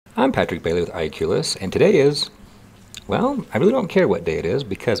I'm Patrick Bailey with IQless, and today is, well, I really don't care what day it is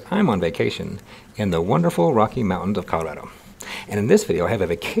because I'm on vacation in the wonderful Rocky Mountains of Colorado. And in this video, I have a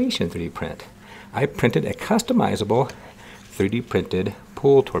vacation 3D print. I printed a customizable 3D printed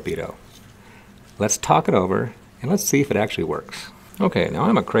pool torpedo. Let's talk it over and let's see if it actually works. Okay, now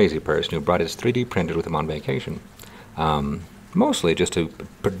I'm a crazy person who brought his 3D printers with him on vacation. Mostly just to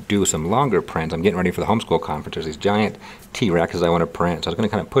do some longer prints. I'm getting ready for the homeschool conference. There's these giant T-Rexes I want to print, so I was going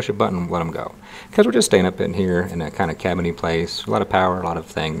to kind of push a button and let them go. Because we're just staying up in here in a kind of cabiny place, a lot of power, a lot of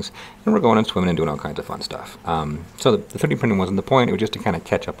things, and we're going and swimming and doing all kinds of fun stuff. So the 3D printing wasn't the point, it was just to kind of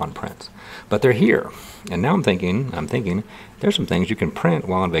catch up on prints. But they're here, and now I'm thinking, there's some things you can print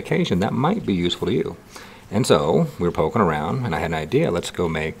while on vacation that might be useful to you. And so we were poking around, and I had an idea, let's go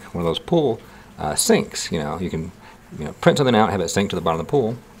make one of those pool sinks. You can print something out, have it sink to the bottom of the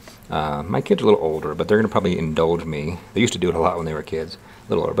pool. My kids are a little older, but they're going to probably indulge me. They used to do it a lot when they were kids, a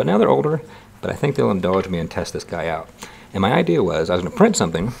little older, but now they're older, but I think they'll indulge me and test this guy out. And my idea was I was going to print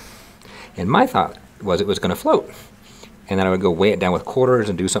something, and my thought was it was going to float. And then I would go weigh it down with quarters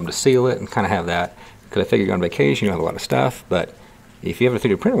and do something to seal it and kind of have that, because I figure you're on vacation, you have a lot of stuff, but if you have a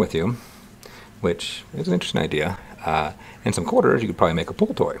 3D printer with you, which is an interesting idea, and some quarters, you could probably make a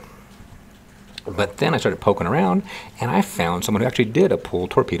pool toy. But then I started poking around, and I found someone who actually did a pool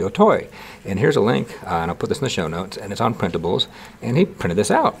torpedo toy. And here's a link, and I'll put this in the show notes, and it's on Printables, and he printed this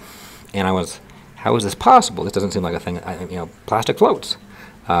out. And I was, how is this possible? This doesn't seem like a thing, plastic floats.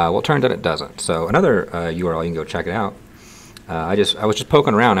 Well, it turns out it doesn't. So another URL, you can go check it out. I was just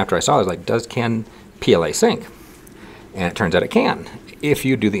poking around after I saw it. I was like, can PLA sink? And it turns out it can, if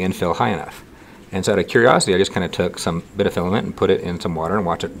you do the infill high enough. And so out of curiosity, I just kind of took some bit of filament and put it in some water and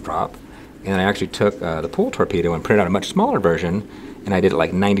watched it drop. And I actually took the pool torpedo and printed out a much smaller version, and I did it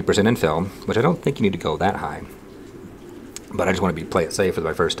like 90% infill, which I don't think you need to go that high. But I just want to play it safe for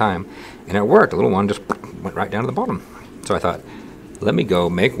my first time, and it worked. The little one just went right down to the bottom. So I thought, let me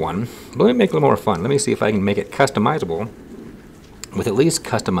go make one. Let me make it a little more fun. Let me see if I can make it customizable, with at least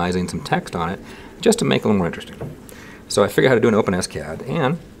customizing some text on it, just to make it a little more interesting. So I figured out how to do an OpenSCAD,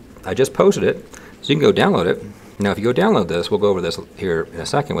 and I just posted it, so you can go download it. Now, if you go download this, we'll go over this here in a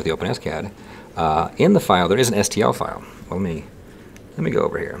second with the OpenSCAD. In the file, there is an STL file. Well, let me go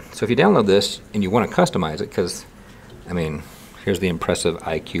over here. So if you download this and you want to customize it, because, here's the impressive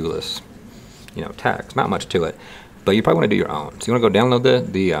IQless, text. Not much to it, but you probably want to do your own. So you want to go download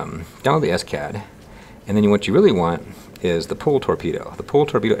download the SCAD, and then what you really want is the pool torpedo. The pool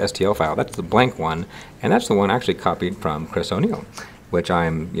torpedo STL file. That's the blank one, and that's the one actually copied from Chris O'Neill, which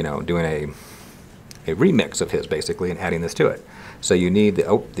I'm, doing a remix of his basically and adding this to it. So you need the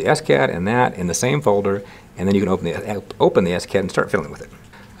SCAD and that in the same folder, and then you can open the SCAD and start fiddling with it.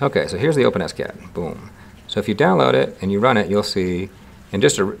 Okay, so here's the OpenSCAD. Boom. So if you download it and you run it, you'll see, and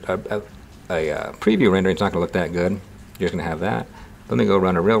just a preview render, it's not going to look that good. You're just going to have that. Let me go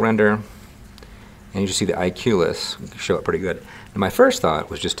run a real render, and you just see the IQless show it pretty good. And my first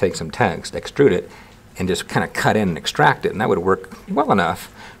thought was just take some text, extrude it, and just kind of cut in and extract it, and that would work well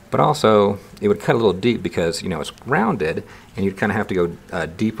enough. But also, it would cut a little deep because it's rounded, and you'd kind of have to go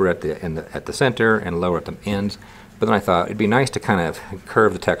deeper at the center and lower at the ends. But then I thought it'd be nice to kind of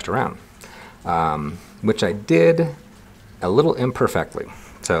curve the text around, which I did a little imperfectly.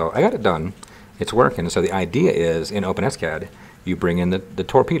 So I got it done. It's working. So the idea is in OpenSCAD, you bring in the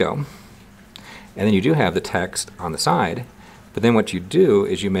torpedo, and then you do have the text on the side. But then what you do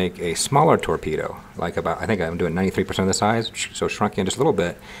is you make a smaller torpedo, like I think I'm doing 93% of the size, so shrunk in just a little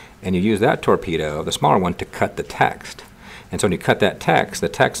bit, and you use that torpedo, the smaller one, to cut the text. And so when you cut that text, the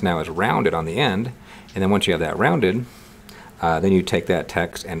text now is rounded on the end, and then once you have that rounded, then you take that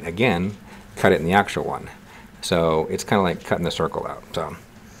text and again cut it in the actual one. So it's kind of like cutting the circle out. So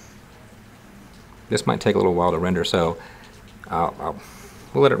this might take a little while to render, so we'll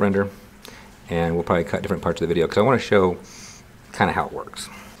let it render, and we'll probably cut different parts of the video because I want to show kind of how it works.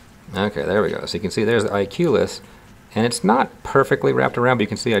 Okay, there we go. So you can see there's the IQless, and it's not perfectly wrapped around, but you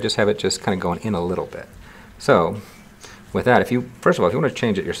can see I just have it just kind of going in a little bit. So with that, first of all, if you want to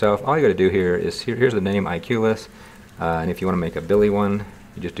change it yourself, all you got to do here is here's the name IQless, and if you want to make a Billy one,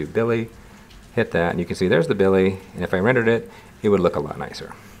 you just do Billy, hit that, and you can see there's the Billy, and if I rendered it, it would look a lot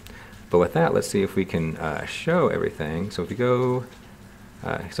nicer. But with that, let's see if we can show everything. So if you go,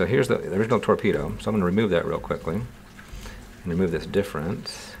 so here's the original torpedo, so I'm going to remove that real quickly. And remove this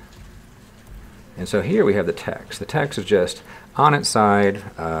difference. And so here we have the text. The text is just on its side,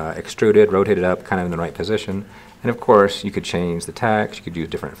 extruded, rotated up, kind of in the right position. And of course, you could change the text. You could use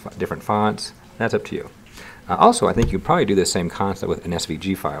different fonts. That's up to you. Also, I think you could probably do the same concept with an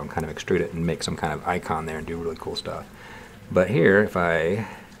SVG file and kind of extrude it and make some kind of icon there and do really cool stuff. But here, if I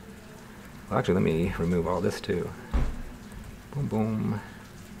Well, actually, let me remove all this too. Boom, boom.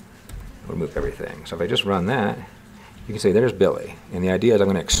 Remove everything. So if I just run that, you can see there's Billy. And the idea is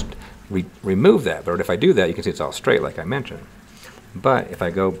I'm going to remove that. But if I do that, you can see it's all straight like I mentioned. But if I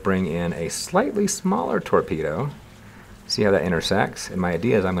go bring in a slightly smaller torpedo, see how that intersects? And my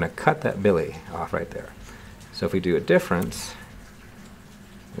idea is I'm going to cut that Billy off right there. So if we do a difference,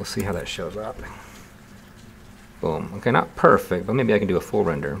 we'll see how that shows up. Boom. Okay, not perfect, but maybe I can do a full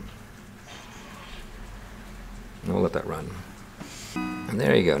render. And we'll let that run. And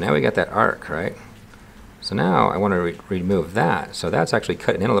there you go. Now we got that arc, right? So now I want to remove that. So that's actually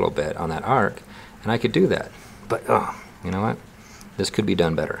cutting in a little bit on that arc, and I could do that. But, oh, you know what? This could be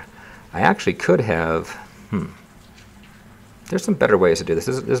done better. I actually could have, there's some better ways to do this.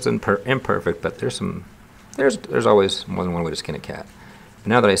 This is imperfect, but there's always more than one way to skin a cat. But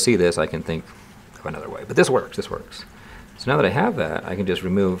now that I see this, I can think of another way. But this works, this works. So now that I have that, I can just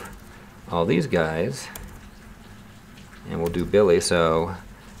remove all these guys, and we'll do Billy. So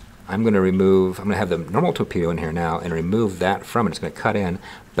I'm going to have the normal torpedo in here now and remove that from it. It's going to cut in,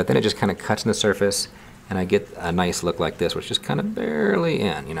 but then it just kind of cuts in the surface, and I get a nice look like this, which is kind of barely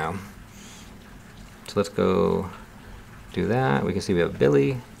in, you know. So let's go do that. We can see we have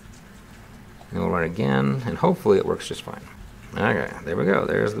Billy, and we'll run it again, and hopefully it works just fine. Okay, there we go.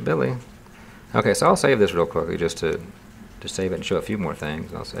 There's the Billy. Okay, so I'll save this real quickly just to save it and show a few more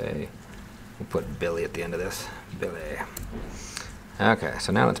things. I'll say we'll put Billy at the end of this. Billy. Okay,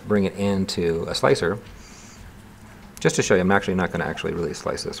 so now let's bring it into a slicer. Just to show you, I'm actually not going to really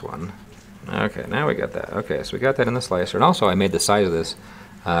slice this one. Okay, now we got that. Okay, so we got that in the slicer. And also I made the size of this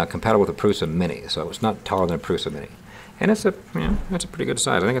compatible with a Prusa Mini, so it's not taller than a Prusa Mini. And it's a pretty good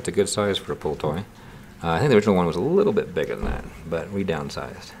size. I think it's a good size for a pool toy. I think the original one was a little bit bigger than that, but we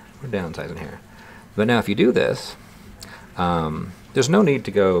downsized. We're downsizing here. But now if you do this, there's no need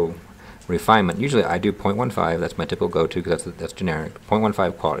to go refinement. Usually I do 0.15, that's my typical go-to because that's generic.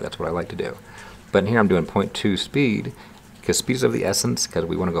 0.15 quality, that's what I like to do. But in here I'm doing 0.2 speed, because speed is of the essence, because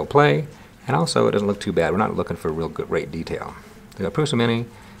we want to go play, and also it doesn't look too bad. We're not looking for real great detail. So go Prusa Mini,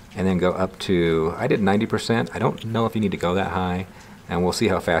 and then go up to, I did 90%. I don't know if you need to go that high, and we'll see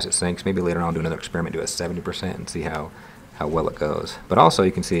how fast it sinks. Maybe later on I'll do another experiment, do a 70% and see how well it goes. But also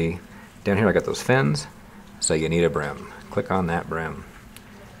you can see down here I got those fins, so you need a brim. Click on that brim.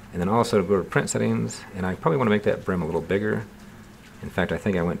 And then also go to print settings, and I probably want to make that brim a little bigger. In fact, I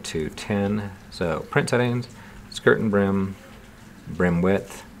think I went to 10. So print settings, skirt and brim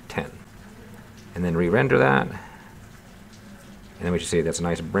width, 10. And then re-render that. And then we should see that's a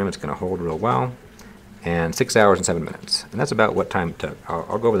nice brim. It's going to hold real well. And 6 hours and 7 minutes. And that's about what time it took.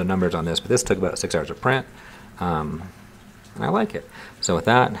 I'll go over the numbers on this, but this took about 6 hours of print. And I like it. So with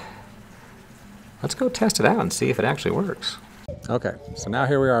that, let's go test it out and see if it actually works. Okay, so now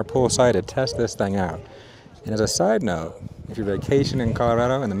here we are poolside to test this thing out. And as a side note, if you're vacationing in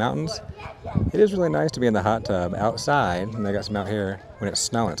Colorado in the mountains, it is really nice to be in the hot tub outside, and I got some out here when it's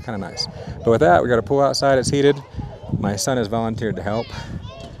snowing. It's kind of nice. But with that, we got a pool outside. It's heated. My son has volunteered to help.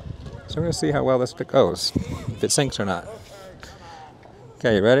 So we're going to see how well this goes, if it sinks or not.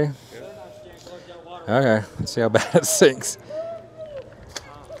 Okay, you ready? Okay, let's see how bad it sinks.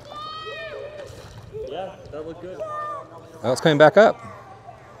 Yeah, that looked good. Oh, it's coming back up.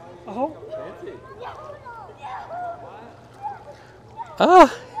 Oh.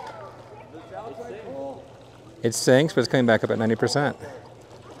 Ah! It sinks, but it's coming back up at 90%.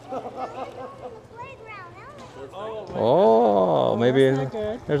 Oh, maybe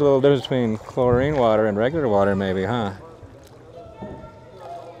there's a little difference between chlorine water and regular water, maybe, huh?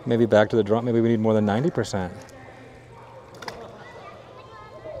 Maybe back to the drum. Maybe we need more than 90%.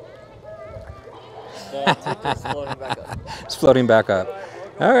 It's floating back up. It's floating back up.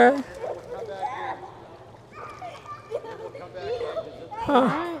 Okay.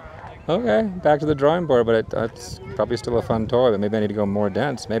 Huh. Okay, back to the drawing board, but it's probably still a fun toy, but maybe I need to go more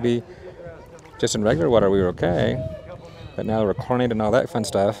dense. Maybe just in regular water we were okay, but now we're chlorinated and all that fun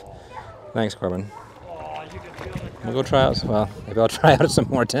stuff. Thanks, Corbin. We'll go try out, well, maybe I'll try out some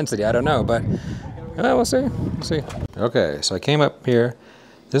more intensity, I don't know, but we'll see, we'll see. Okay, so I came up here.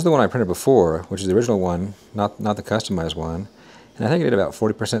 This is the one I printed before, which is the original one, not the customized one. And I think I did about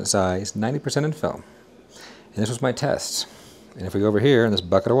 40% size, 90% in film. And this was my test. And if we go over here in this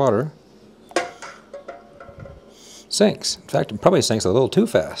bucket of water, sinks. In fact, it probably sinks a little too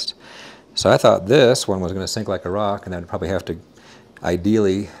fast. So I thought this one was going to sink like a rock, and I'd probably have to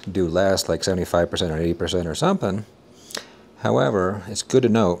ideally do less, like 75% or 80% or something. However, it's good to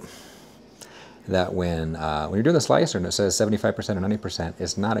note that when you're doing the slicer and it says 75% or 90%,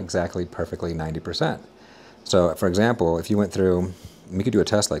 it's not exactly perfectly 90%. So, for example, if you went through we could do a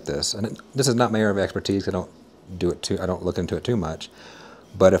test like this. And this is not my area of expertise. I don't look into it too much.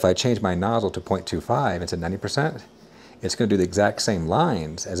 But if I change my nozzle to 0.25 instead of 90%, it's going to do the exact same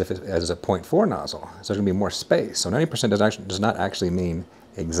lines as if as a 0.4 nozzle. So there's going to be more space. So 90% does not actually mean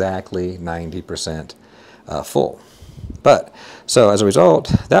exactly 90% full. But so as a result,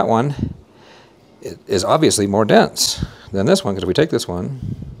 that one is obviously more dense than this one, because if we take this one,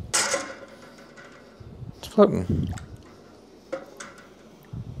 it's floating.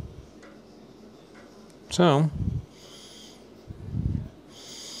 So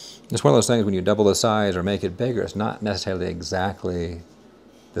it's one of those things when you double the size or make it bigger, it's not necessarily exactly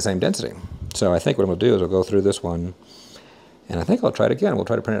the same density. So I think what I'm going to do is I'll go through this one, and I think I'll try it again. We'll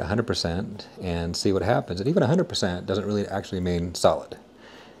try to print it 100% and see what happens. And even 100% doesn't really actually mean solid.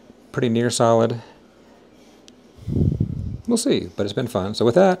 Pretty near solid. We'll see, but it's been fun. So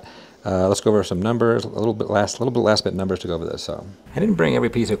with that, let's go over some numbers, a little bit last bit numbers to go over this. So I didn't bring every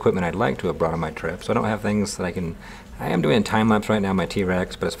piece of equipment I'd like to have brought on my trip, so I don't have things that I am doing a time lapse right now, my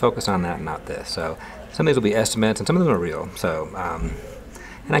T-Rex, but it's focused on that and not this. So some of these will be estimates and some of them are real. So,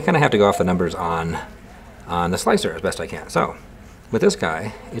 and I kind of have to go off the numbers on the slicer as best I can. So with this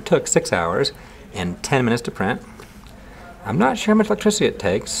guy, it took 6 hours and 10 minutes to print. I'm not sure how much electricity it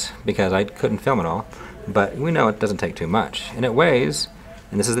takes because I couldn't film it all, but we know it doesn't take too much. And it weighs,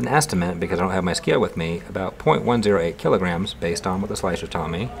 and this is an estimate because I don't have my scale with me, about 0.108 kilograms based on what the slicer's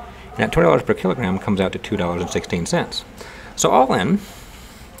telling me. And at $20 per kilogram comes out to $2.16. So all in,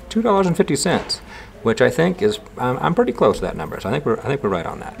 $2.50, which I think is, I'm pretty close to that number. So I think we're right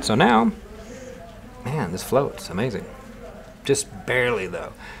on that. So now, man, this floats, amazing. Just barely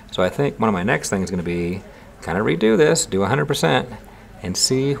though. So I think one of my next things is going to be kind of redo this, do 100%, and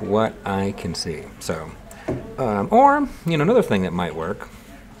see what I can see. So, or, you know, another thing that might work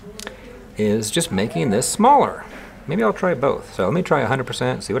is just making this smaller. Maybe I'll try both. So let me try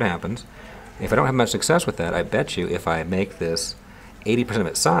 100%, see what happens. If I don't have much success with that, I bet you if I make this 80% of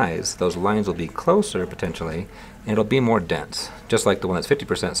its size, those lines will be closer potentially, and it'll be more dense. Just like the one that's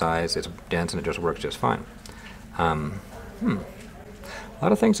 50% size, it's dense and it just works just fine. A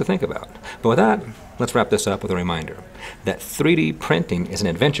lot of things to think about. But with that, let's wrap this up with a reminder that 3D printing is an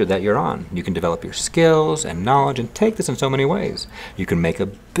adventure that you're on. You can develop your skills and knowledge and take this in so many ways. You can make a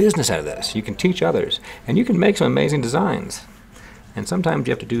business out of this. You can teach others. And you can make some amazing designs. And sometimes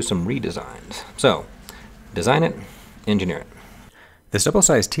you have to do some redesigns. So, design it, engineer it. This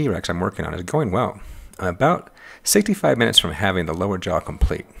double-sized T-Rex I'm working on is going well. I'm about 65 minutes from having the lower jaw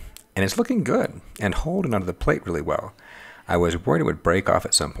complete. And it's looking good and holding onto the plate really well. I was worried it would break off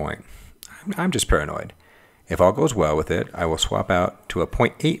at some point. I'm just paranoid. If all goes well with it, I will swap out to a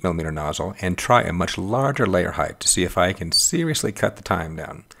 0.8mm nozzle and try a much larger layer height to see if I can seriously cut the time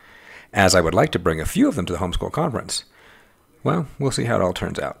down, as I would like to bring a few of them to the homeschool conference. Well, we'll see how it all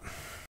turns out.